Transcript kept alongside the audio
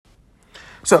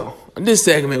So, in this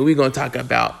segment, we're going to talk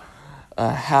about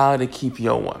how to keep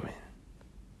your woman.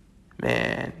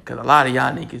 Man, because a lot of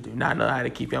y'all niggas do not know how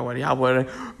to keep your woman. Y'all were like,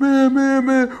 man,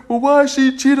 well, why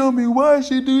she cheat on me? Why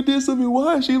she do this on me?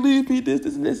 Why she leave me this,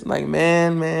 and this? Like,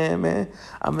 man,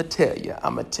 I'm going to tell you.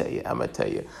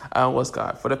 What's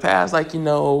God? For the past, like,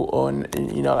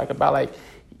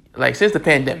 like since the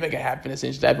pandemic happened,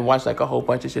 essentially, I've been watching like a whole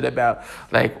bunch of shit about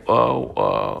like I've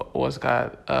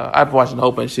been watching a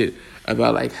whole bunch of shit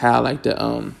about like how like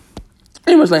the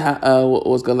pretty much like how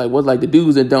what's like the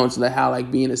do's and don'ts, like how like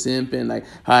being a simp and like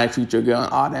how to treat your girl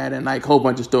and all that, and like a whole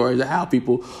bunch of stories of how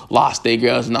people lost their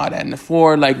girls and all that. And the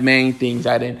four like main things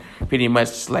I didn't pretty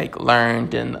much like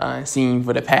learned and seen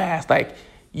for the past like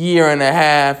year and a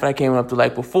half, I came up to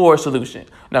like four solutions.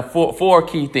 Now four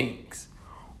key things.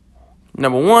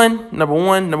 Number one,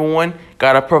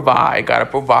 gotta provide,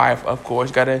 of course.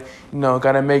 Gotta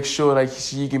make sure like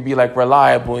you can be like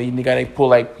reliable. You gotta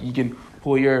you can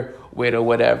pull your weight or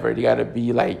whatever. You gotta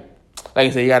be like I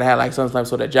said, you gotta have like some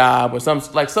sort of job or some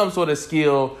sort of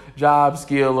skill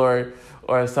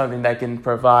or something that can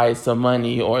provide some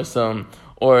money or some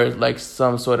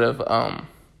sort of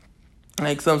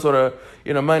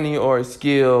money or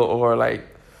skill or like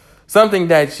something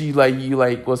that you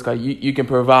can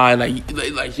provide,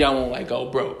 like y'all won't like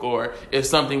go broke, or if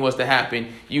something was to happen,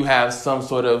 you have some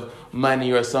sort of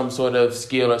money or some sort of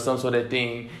skill or some sort of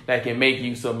thing that can make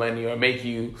you some money or make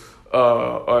you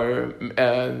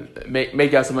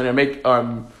make y'all some money or make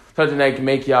something that can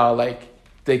make y'all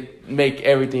make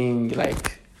everything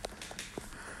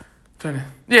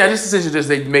just essentially just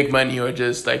they make money or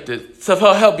just like to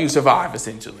help you survive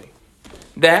essentially.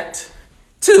 That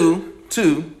two,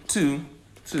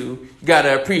 you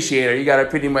gotta appreciate her. You gotta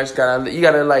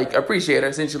appreciate her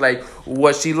essentially, like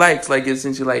what she likes, like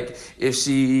essentially like if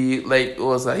she like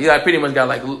was like pretty much gotta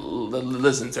like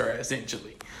listen to her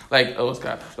essentially. Like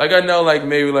I know like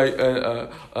maybe a lot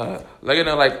of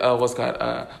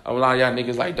y'all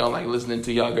niggas like don't like listening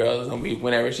to y'all girls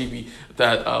whenever she be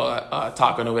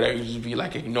talking or whatever, you just be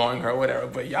like ignoring her or whatever.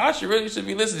 But y'all should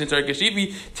be listening to her because she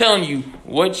be telling you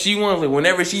what she wants. Like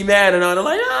whenever she mad and all, they're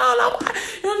like, no,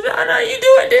 you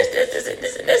doing this and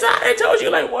this. I told you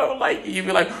like what, like you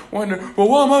be like wonder, well,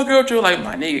 why my girl to like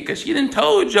my nigga? Because she done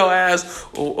told your ass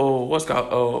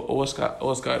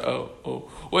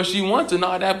what she wants and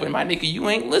all that, but my nigga, you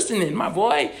ain't listening, my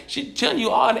boy. She telling you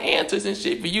all the answers and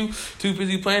shit, but you too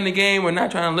busy playing the game or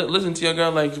not trying to listen to your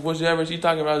girl, like whatever she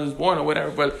talking about is born or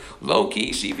whatever. But low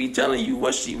key, she be telling you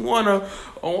what she want or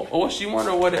what she want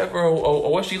or whatever,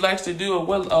 or what she likes to do or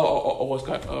what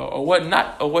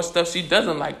stuff she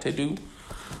doesn't like to do.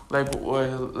 Like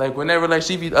whenever like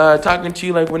she be talking to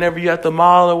you, like whenever you at the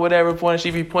mall or whatever, she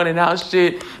be pointing out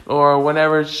shit, or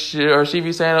whenever she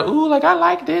be saying, ooh, like I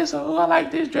like this, or ooh, I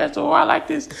like this dress, or I like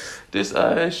this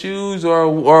shoes,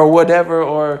 or whatever,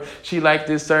 or she like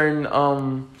this certain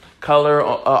color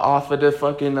off of the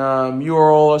fucking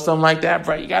mural or something like that,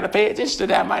 bro. You gotta pay attention to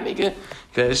that, my nigga.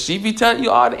 Cause she be telling you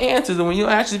all the answers, and when you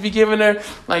actually be giving her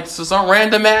like some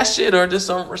random ass shit or just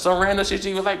some random shit,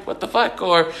 she be like, "What the fuck?"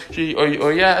 Or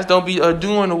your ass don't be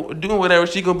doing whatever.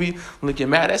 She gonna be looking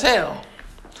mad as hell.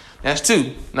 That's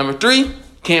two. Number three,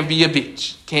 can't be a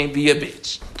bitch.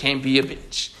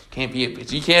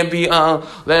 You can't be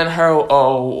letting her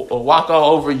walk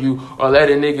all over you or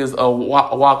letting niggas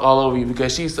walk all over you,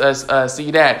 because she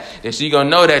see that she gonna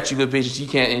know that you a bitch. She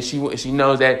can't, and she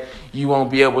knows that you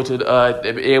won't be able to to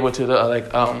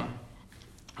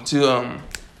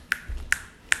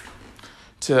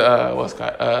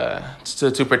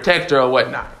protect her or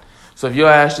whatnot. So if your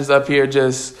ass just up here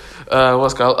just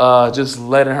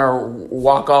letting her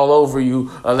walk all over you,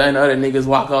 or letting other niggas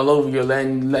walk all over you, or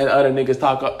letting other niggas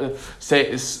talk,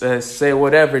 say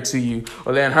whatever to you,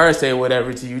 or letting her say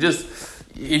whatever to you, just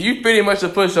if you pretty much a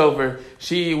pushover,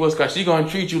 she gonna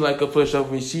treat you like a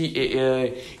pushover. She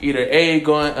either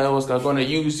gonna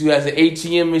use you as an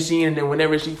ATM machine, and then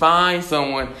whenever she finds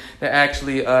someone that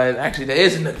actually that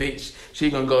isn't a bitch, she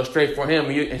gonna go straight for him,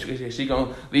 and she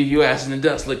gonna leave your ass in the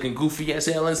dust looking goofy as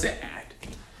hell and sad.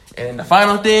 And the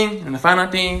final thing,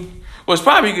 which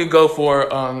probably could go for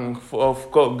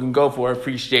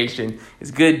appreciation, is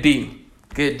good D.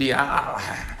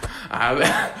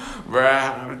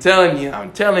 I'm telling you.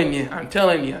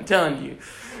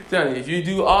 If you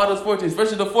do all those 14,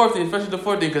 especially the fourth thing,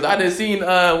 because I done seen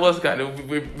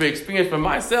we've experienced from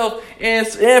myself and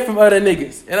from other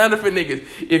niggas and other niggas.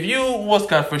 If you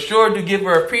for sure to give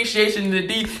her appreciation to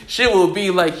D, she will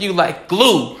be like you like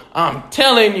glue. I'm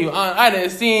telling you, I done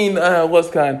seen what's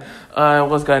got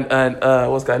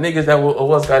niggas that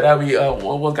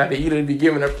be either be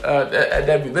giving her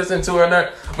that be listening to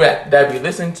her, that be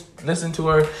listen to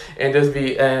her and just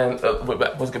be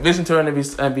listen to her and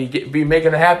be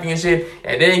making her happy and shit,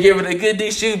 and then give it a good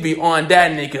dick. She'd be on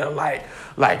that nigga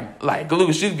like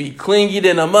glue. She'd be clingy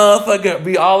than a motherfucker,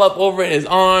 be all up over his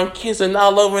arm, kissing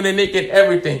all over the nigga and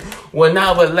everything. Well,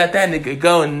 now but let that nigga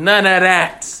go. None of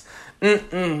that.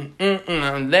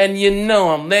 I'm letting you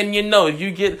know. If you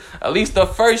get at least the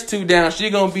first 2 down, she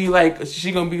gonna be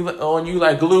on you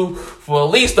like glue for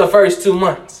at least the first 2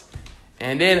 months,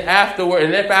 and then after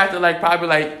like probably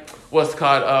like what's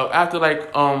called after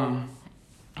like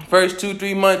first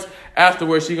 2-3 months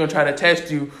afterwards, she gonna try to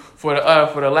test you for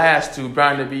the last 2,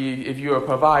 trying to be if you're a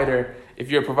provider.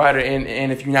 If you're a provider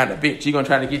and if you're not a bitch, she gonna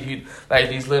try to give you like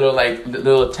these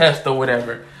little tests or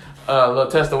whatever.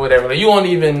 Like you won't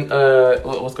even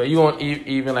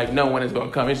even like know when it's gonna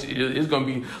come. It's gonna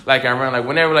be like around like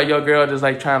whenever like your girl just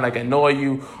like trying to like annoy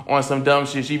you on some dumb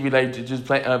shit. She be like just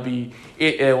play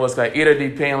either they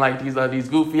playing like these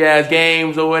goofy ass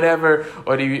games or whatever,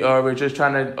 or we're just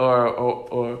trying to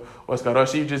or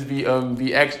she just be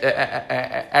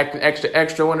acting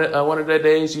extra one of the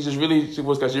days. She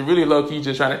really low key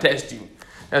just trying to test you.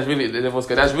 That's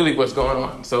really what's going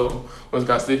on. So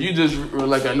if you just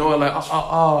like annoy like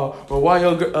but why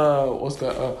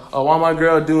why my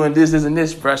girl doing this and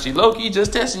this, bro? She low key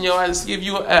just testing your ass to see if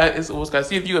you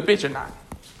see if you a bitch or not.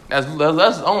 That's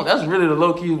really the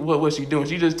low key what she doing.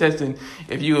 She just testing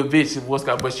if you a bitch,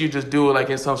 but she just do it like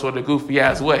in some sort of goofy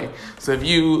ass way. So if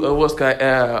you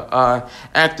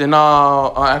acting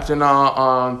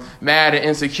all mad and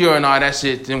insecure and all that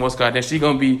shit, then she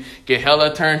gonna get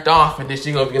hella turned off, and then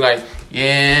she gonna be like,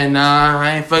 yeah, nah,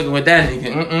 I ain't fucking with that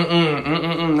nigga.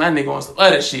 That nigga wants some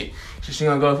other shit. She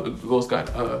gonna go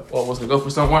for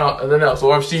someone else.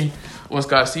 Or if she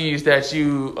sees that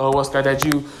you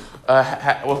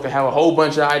have a whole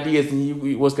bunch of ideas and you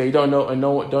don't know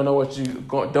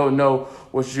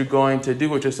what you're going to do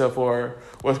with yourself, or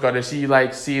she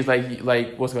like sees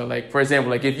like for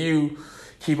example, like if you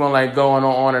keep on like going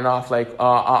on and off like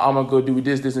I'm gonna go do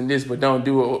this and this, but don't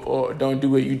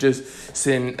do it. You just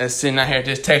sitting out here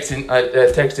just texting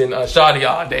shawty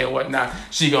all day or whatnot.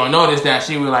 She gonna notice that.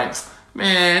 She was like,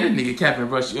 man, this nigga capping,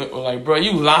 bro.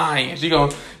 You lying. She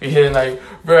gonna be hitting like,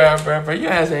 bro,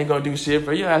 your ass ain't gonna do shit,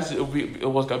 bro. Your ass be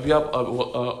up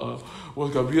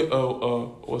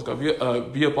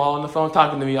all on the phone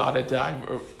talking to me all the time.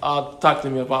 Talk to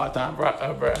me all the time, bro.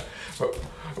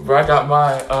 I got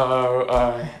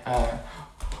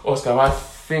my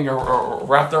finger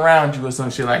wrapped around you or some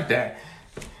shit like that.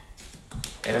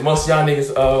 And most of y'all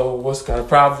niggas,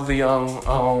 probably be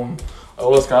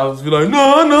like,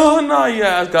 no,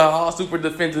 yeah, I got all super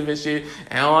defensive and shit,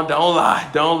 and don't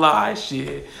lie,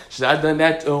 shit. Should I done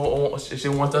that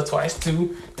shit once or twice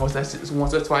too? Once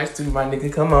or twice too, my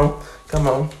nigga, come on.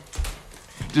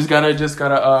 Just gotta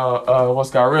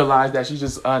realize that she's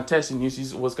just testing you. You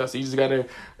just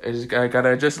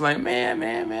gotta just like,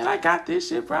 man, I got this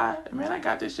shit, bro. Man, I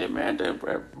got this shit, man.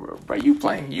 Bro, you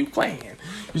playing. You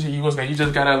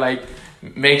just gotta like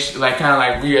kind of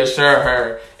like reassure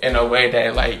her in a way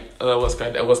that like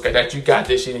that you got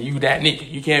this shit and you that nigga.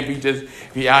 You can't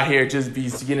be out here just be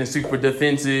getting super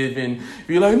defensive and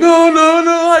be like, no,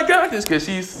 I got this, because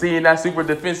she's seeing that super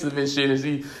defensive and shit, and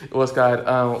she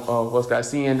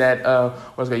seeing that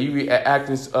you be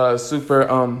acting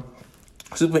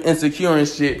super insecure and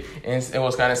shit, and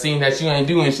was kind of seeing that you ain't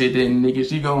doing shit. Then nigga,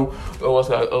 she gonna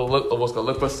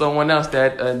look for someone else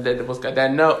that ain't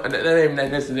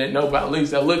necessarily know, but at least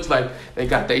that looks like they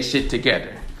got their shit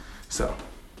together. So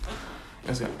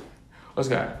what's good?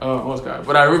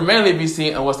 But I mainly be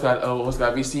seeing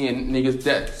be seeing niggas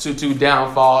that two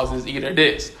downfalls is either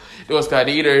this.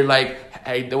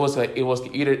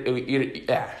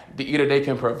 Either they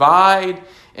can provide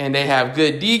and they have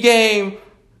good D game.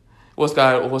 But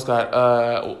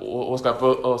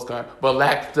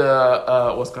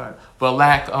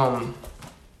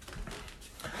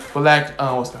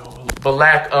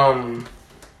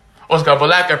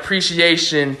lack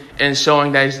appreciation and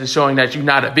showing that you're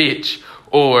not a bitch,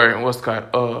 or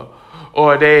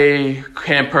they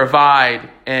can provide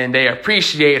and they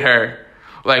appreciate her,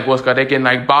 like they can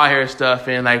like buy her stuff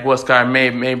and like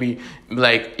maybe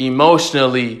like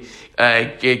emotionally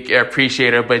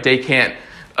appreciate her, but they can't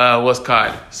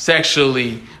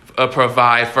sexually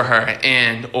provide for her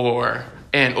and or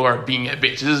being a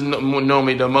bitch. This is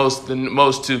normally the most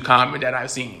too common that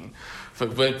I've seen.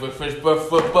 But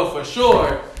for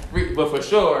sure, but for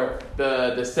sure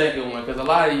the second one, because a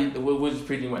lot of you, which is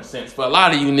pretty much sense, but a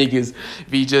lot of you niggas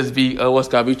be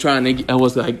trying to get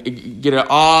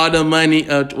all the money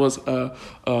trying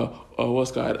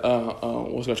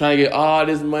to get all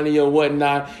this money or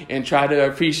whatnot, and try to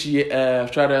appreciate,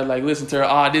 try to like listen to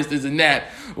her, this and that.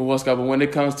 But when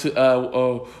it comes to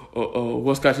to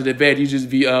the bed, you just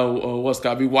be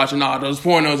be watching all those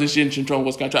pornos and shit, and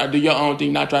try to do your own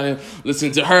thing, not trying to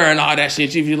listen to her and all that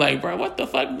shit. You be like, bro, what the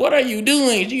fuck? What are you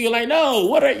doing? You're like, no,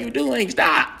 what are you doing?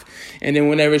 Stop. And then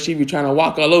whenever she be trying to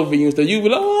walk all over you and stuff, you be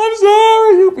like, oh, I'm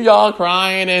sorry. You be all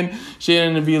crying and shit,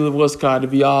 and be to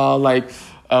be all like,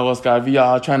 be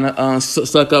all trying to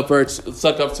suck up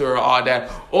to her, all that,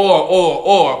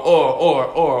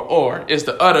 or it's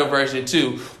the other version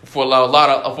too. For a lot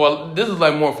of this is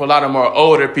like more for a lot of more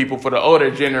older people, for the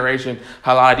older generation.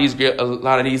 How a lot of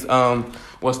these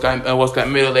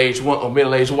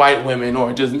middle-aged white women,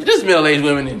 or just middle-aged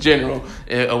women in general,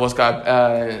 be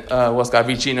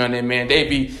cheating on their man. They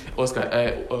be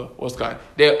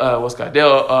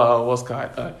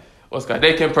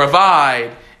they can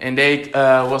provide, and they they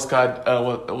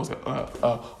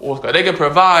can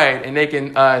provide, and they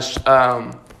can show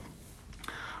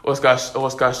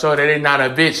that they're not a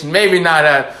bitch. Maybe not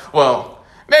a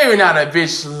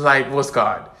bitch like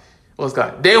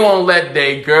they won't let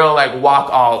their girl like walk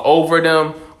all over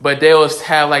them, but they will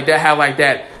have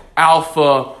that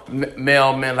alpha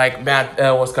male man mentality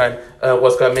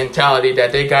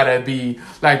that they gotta be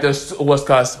like a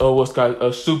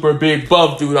super big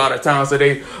buff dude all the time. So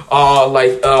they all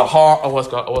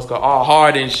all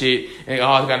hard and shit, and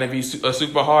all gotta be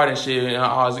super hard and shit,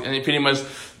 and they pretty much.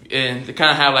 And they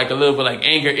kind of have like a little bit like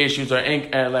anger issues or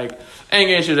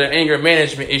anger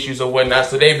management issues or whatnot.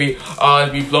 So they be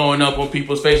blowing up on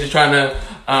people's faces, trying to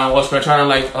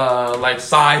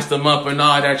size them up and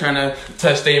all that, trying to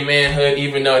touch their manhood,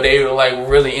 even though they were like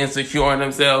really insecure in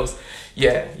themselves.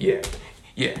 Yeah.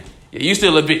 You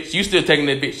still a bitch. You still taking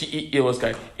that bitch.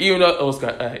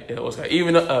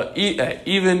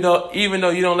 Even though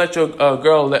you don't let your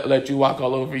girl let you walk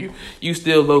all over you, you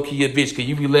still low key a bitch, because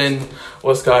you be letting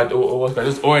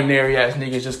this ordinary ass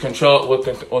niggas just control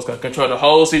the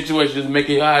whole situation, just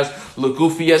making your eyes look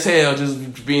goofy as hell,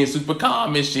 just being super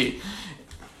calm and shit.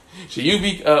 So you be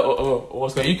you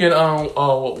can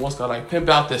like pimp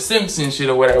out the Simpsons shit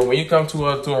or whatever. When you come to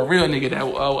a real nigga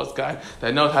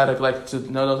that knows how to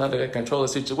control the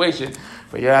situation,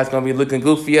 but your ass gonna be looking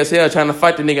goofy as hell trying to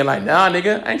fight the nigga. Like, nah,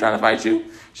 nigga, I ain't trying to fight you.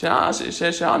 I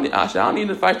don't need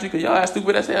to fight you, because your ass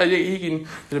stupid as hell. He can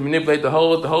manipulate the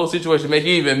whole situation, make it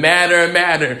even madder and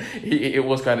madder.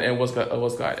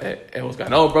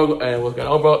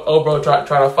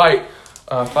 Try to fight.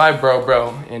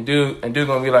 Bro, and dude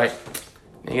gonna be like,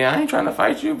 nigga, I ain't trying to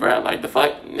fight you, bro. Like, the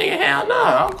fuck, nigga, hell no,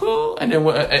 I'm cool. And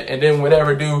then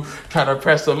whatever dude try to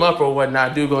press him up or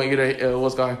whatnot, dude gonna hit him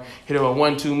with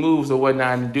 1-2 moves or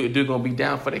whatnot, and dude gonna be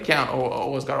down for the count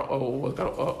or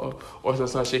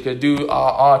some shit. Cause dude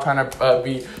all trying to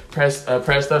be pressed up,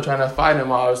 trying to fight him.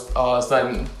 All of a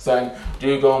sudden,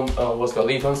 dude gonna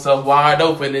leave himself wide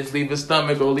open. Just leave his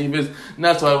stomach or leave his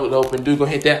nuts wide open. Dude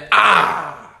gonna hit that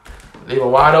leave it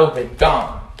wide open,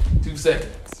 gone. 2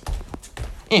 seconds.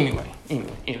 Anyway,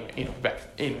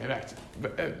 back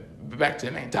to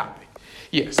the main topic.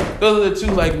 Yes, those are the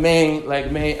two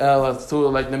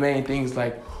the main things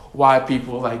like why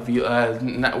people like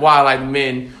why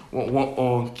men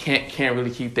can't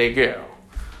really keep their girl.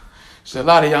 So a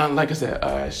lot of y'all, like I said,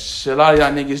 a lot of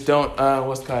y'all niggas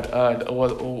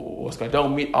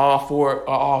don't meet all four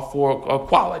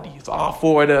qualities. All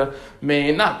four of the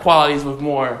main, not qualities, but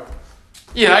more.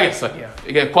 Yeah, I guess so, yeah.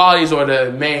 Again, qualities are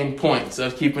the main points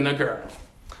of keeping a girl,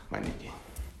 my nigga.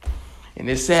 And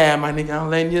it's sad, my nigga. I'm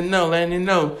letting you know.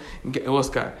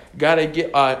 Gotta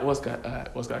get all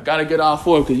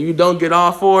four, because you don't get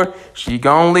all four, she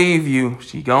gonna leave you.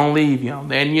 I'm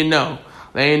letting you know.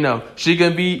 She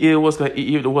gonna be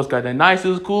the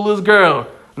nicest, coolest girl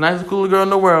in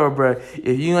the world, bro.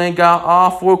 If you ain't got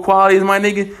all four qualities, my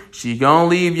nigga, she gonna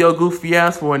leave your goofy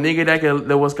ass for a nigga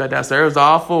that serves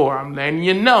all four. I'm letting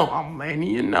you know.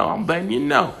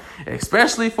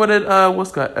 Especially for the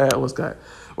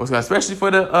especially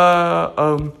for the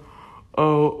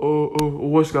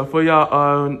for y'all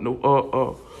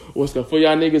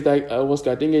niggas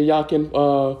that thinking y'all can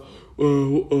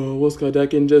that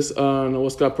can just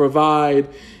provide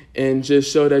and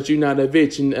just show that you're not a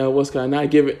bitch and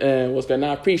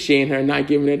not appreciating her, not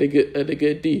giving her the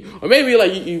good D, or maybe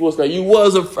like you was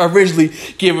originally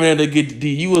giving her the good D.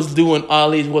 You was doing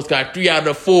all these 3 out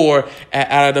of 4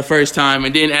 out of the first time,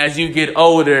 and then as you get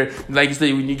older, like you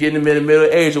said, when you get in the middle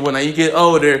age or whatnot, you get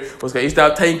older, you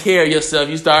start taking care of yourself.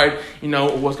 You start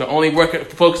only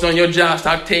focus on your job,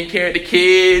 stop taking care of the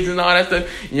kids and all that stuff.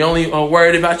 You only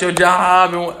worried about your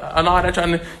job and all that,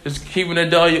 trying to just keeping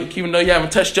though you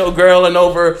haven't touched your girl in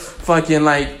over fucking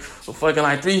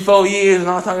 3-4 years, and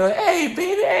I was talking like, hey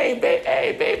baby,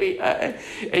 hey,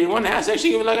 you want to have sex?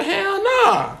 She gonna be like, hell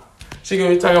nah. She gonna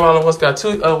be talking about what's got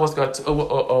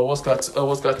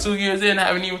 2 years in,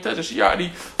 haven't even touched her. She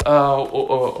already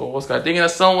thinking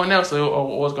of someone else,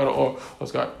 or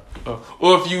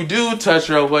if you do touch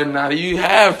her or whatnot, you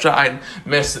have tried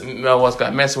messing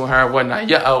with her or whatnot.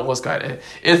 Yeah,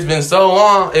 it's been so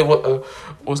long.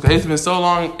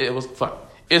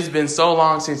 It's been so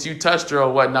long since you touched her or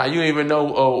whatnot. You don't even know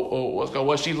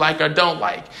what she like or don't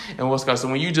like. And so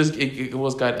when you just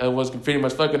was pretty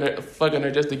much fucking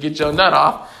her just to get your nut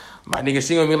off, my nigga,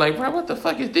 she gonna be like, bro, what the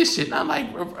fuck is this shit? And I'm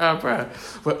like,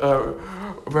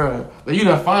 bro, you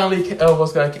done finally came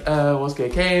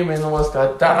and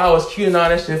thought I was cute and all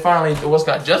that shit. Finally,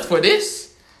 just for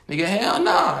this, nigga, hell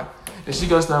nah. And she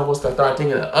gonna start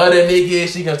thinking of other niggas.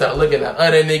 She gonna start looking at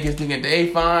other niggas, thinking they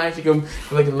fine. She gonna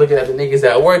looking at the niggas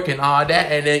at work and all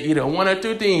that. And then either one or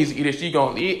two things: either she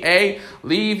gonna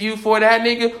leave you for that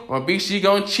nigga, or B, she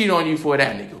gonna cheat on you for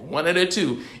that nigga. One of the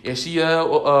two. If she a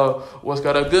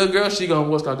good girl, she gonna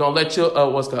let you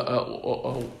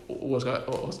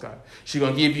she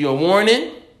gonna give you a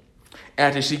warning.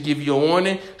 After she give you a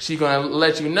warning, she gonna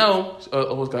let you know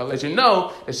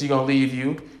that she gonna leave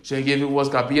you. She'll give you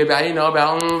be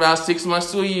about 6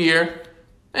 months to a year.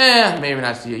 Maybe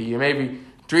not to a year, maybe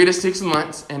 3 to 6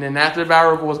 months. And then after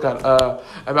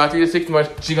about 3 to 6 months,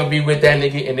 she gonna be with that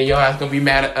nigga, and then your ass gonna be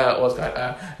mad at that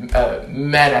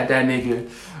nigga.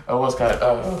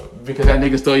 Because that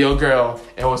nigga stole your girl,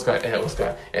 and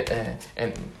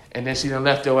then she done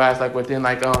left your ass within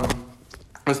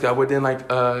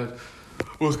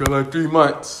 3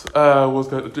 months,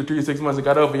 3 to 6 months, and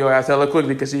got over your ass hella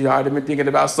quickly because she already been thinking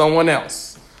about someone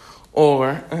else.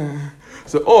 Or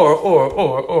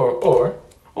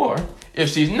if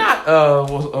she's not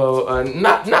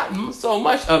so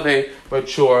much of a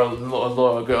mature,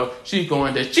 loyal girl, she's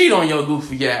going to cheat on your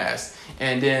goofy ass,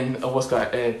 and then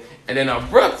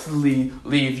abruptly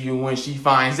leave you when she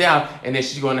finds out, and then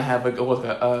she's going to have a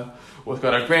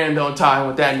grand old time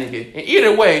with that nigga. And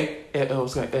either way,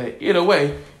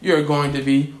 you're going to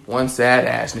be one sad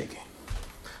ass nigga.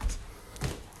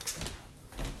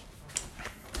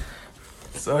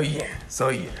 So yeah.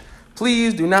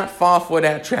 Please do not fall for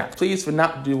that trap. Please do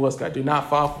not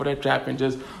fall for that trap and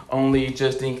just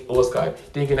think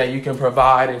thinking that you can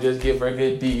provide and just give her a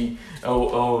good D.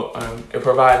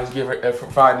 Provide and just give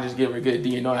her a good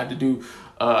D, and don't have to do.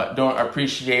 Don't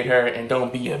appreciate her, and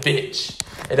don't be a bitch.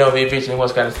 And don't be a bitch and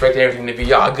expect everything to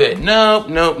be all good. Nope.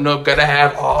 Gotta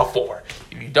have all 4.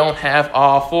 If you don't have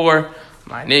all 4,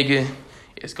 my nigga,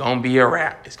 it's gonna be a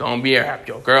wrap.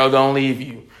 Your girl gonna leave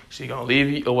you. She gonna leave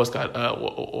you,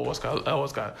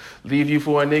 leave you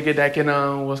for a nigga that can,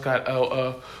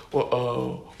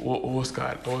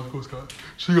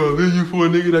 she gonna leave you for a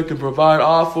nigga that can provide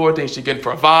all 4 things. She can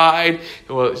provide,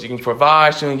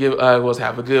 she can give,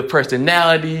 have a good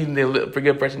personality, and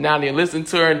listen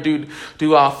to her and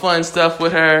do all fun stuff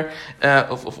with her,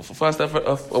 fun stuff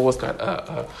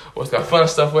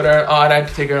with her, all that,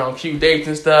 take her on cute dates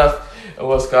and stuff.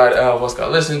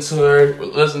 Listen to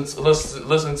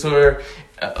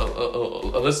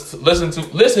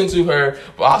her,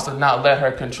 but also not let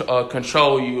her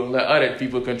control you and let other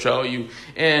people control you,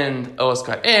 and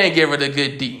give her the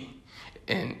good D.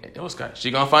 And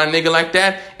she gonna find a nigga like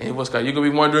that, and you gonna be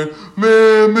wondering,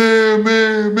 man,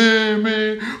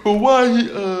 but why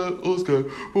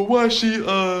she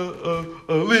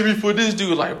leave me for this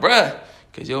dude? Like, bruh.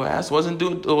 Because your ass wasn't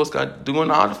doing all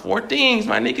the 4 things,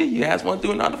 my nigga. Your ass wasn't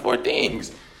doing all the 4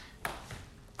 things.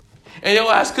 And your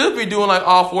ass could be doing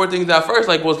all 4 things at first.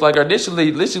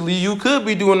 Initially you could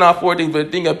be doing all 4 things, but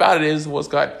the thing about it is,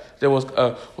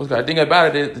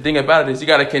 you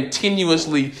gotta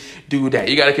continuously do that.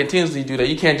 You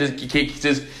can't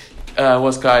just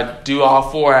do all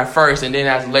 4 at first, and then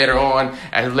as later on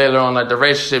the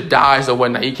relationship dies or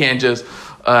whatnot, you can't just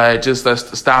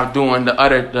just stop doing the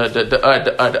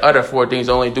other four things,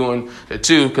 only doing the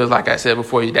two, because like I said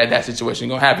before, that situation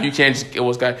gonna happen. You can't just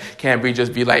can't be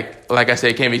like I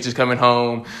said, can't be just come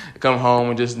home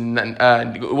and just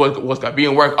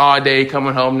being work all day,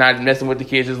 coming home not messing with the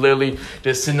kids, just literally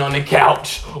just sitting on the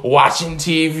couch watching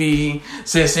TV,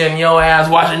 sitting your ass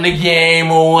watching the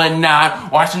game or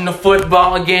whatnot, watching the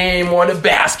football game or the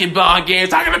basketball game,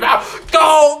 talking about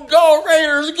go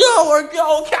Raiders, go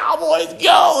Cowboys,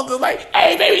 go. They're like,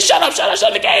 hey baby, shut up,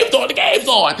 the game's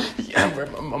on. Yeah,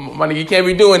 my nigga, you can't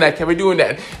be doing that.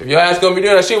 If your ass gonna be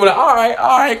doing that, she gonna be like,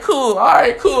 all right,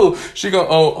 cool. She gonna,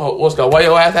 what's going, why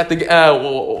your ass at the,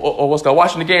 what's going,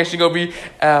 watching the game? She gonna be,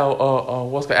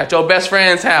 what's going, at your best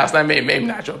friend's house. Like, maybe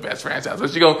not your best friend's house, but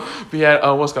she gonna be at,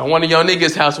 what's going, one of your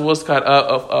niggas' house. What's going,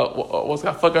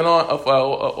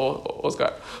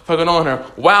 fucking on her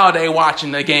while they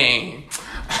watching the game.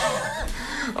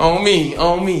 On me. They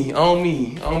gonna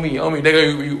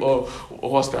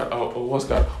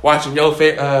watching your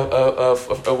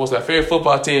favorite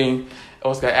football team.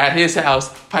 At his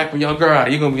house, piping your girl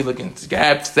out. You gonna be looking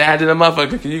sad to the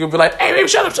motherfucker. Cause you gonna be like, hey baby,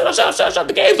 shut up.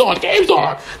 The game's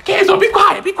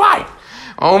on. Be quiet.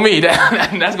 On me,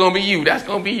 that's gonna be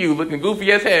you. Looking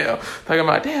goofy as hell. Talking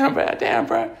about, damn,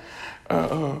 bro.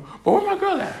 But where my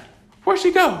girl at? Where'd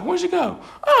she go?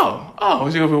 Oh,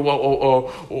 she gonna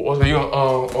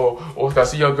be,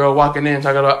 see your girl walking in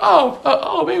talking about,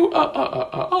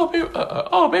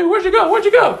 baby, where'd you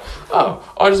go?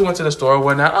 Oh, I just went to the store or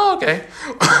whatnot. Oh, okay.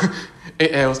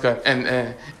 And what's good,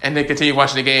 and they continue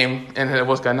watching the game, and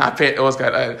what's good, not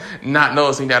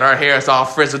noticing that our hair is all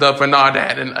frizzled up and all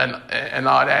that, and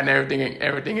all that, and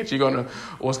everything that you're gonna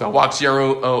walk to your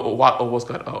room, walk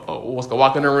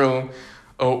in the room.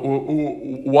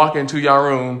 Walk into your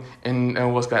room and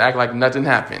gonna act like nothing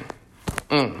happened.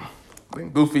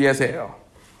 Goofy as hell.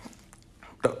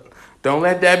 Don't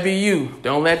let that be you.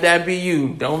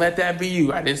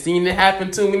 I done seen it happen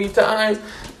too many times.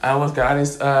 I done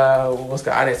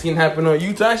seen it happen on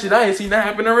YouTube shit. I ain't seen that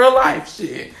happen in real life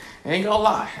shit. Ain't gonna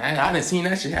lie. I done seen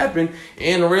that shit happen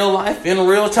in real life, in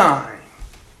real time.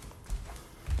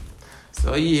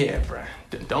 So yeah, bruh.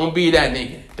 Don't be that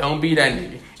nigga.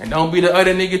 And don't be the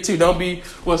other nigga too. Don't be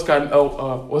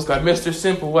Mr.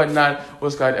 Simple, whatnot.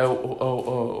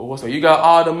 You got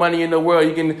all the money in the world.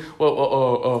 You can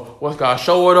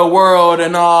show her the world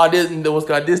and all this and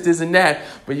this and that.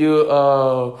 But you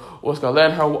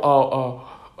letting her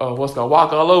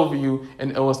walk all over you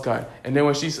and then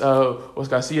when she's see a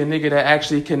nigga that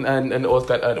actually can know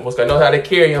how to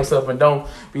carry himself and don't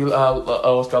be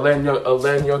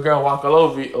letting your girl walk all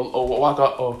over you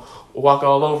walk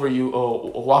all over you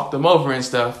or walk them over and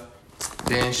stuff,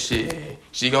 then shit,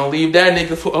 she gonna leave that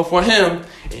nigga for him,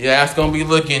 and your ass gonna be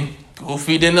looking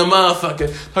goofy than the motherfucker,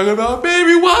 talking about,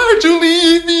 baby, why'd you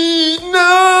leave me?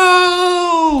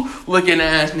 No, looking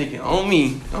ass nigga. On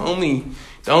me.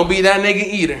 Don't be that nigga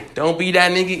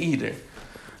either.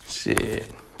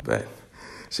 Shit, but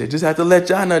shit, just have to let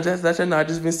y'all know. I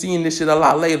just been seeing this shit a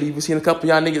lot lately. Been seeing a couple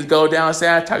of y'all niggas go down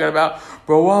south talking about,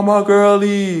 bro, why my girl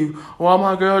leave? Why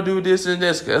my girl do this and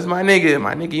this? Cause my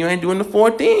nigga, you ain't doing the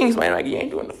four things. You ain't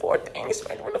doing the four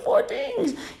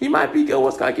things. You might be giving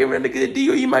a nigga a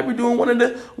deal. You might be doing one of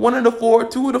the four,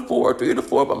 two of the four, three of the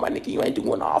four. But my nigga, you ain't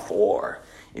doing all four.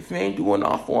 If you ain't doing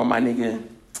all four, my nigga,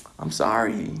 I'm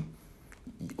sorry.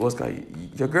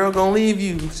 Your girl gonna leave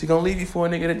you. She gonna leave you for a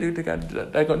nigga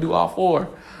that gonna do all four.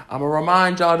 I'm gonna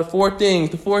remind y'all the four things.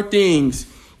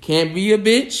 Can't be a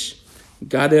bitch.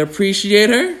 Gotta appreciate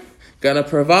her. Gotta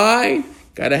provide.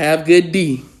 Gotta have good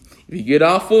D. If you get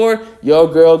all four, your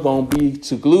girl gonna be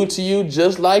glued to you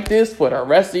just like this for the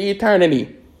rest of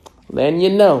eternity. Letting you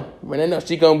know.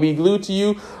 She gonna be glued to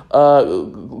you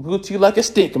like a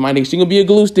stick, my nigga. She gonna be a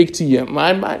glue stick to you.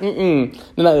 Not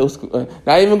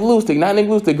even glue stick,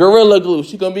 Gorilla Glue.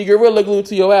 She gonna be Gorilla Glue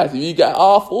to your ass. If you got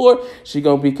all four, she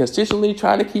gonna be consistently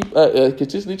trying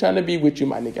to be with you,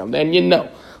 my nigga. I'm letting you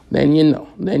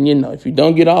know. If you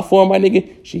don't get all four, my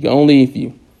nigga, she gonna leave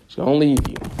you.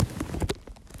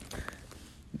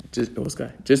 Just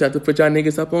have to put y'all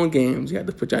niggas up on games. You have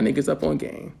to put y'all niggas up on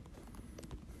game.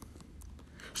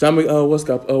 So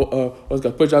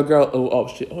put y'all girl. Oh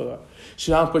shit. Hold on.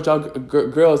 Should I put y'all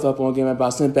girls up on game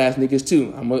about simp ass niggas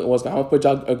too? I'm gonna put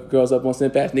y'all girls up on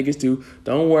simp ass niggas too.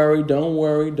 Don't worry.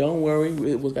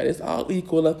 It's all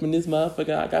equal up in this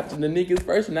motherfucker. I got to the niggas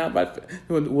first, and now I'm about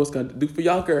to what's gonna do for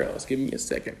y'all girls. Give me a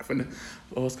second. I'm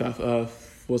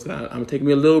gonna take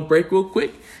me a little break real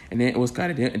quick, and then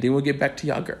then we'll get back to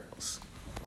y'all girls.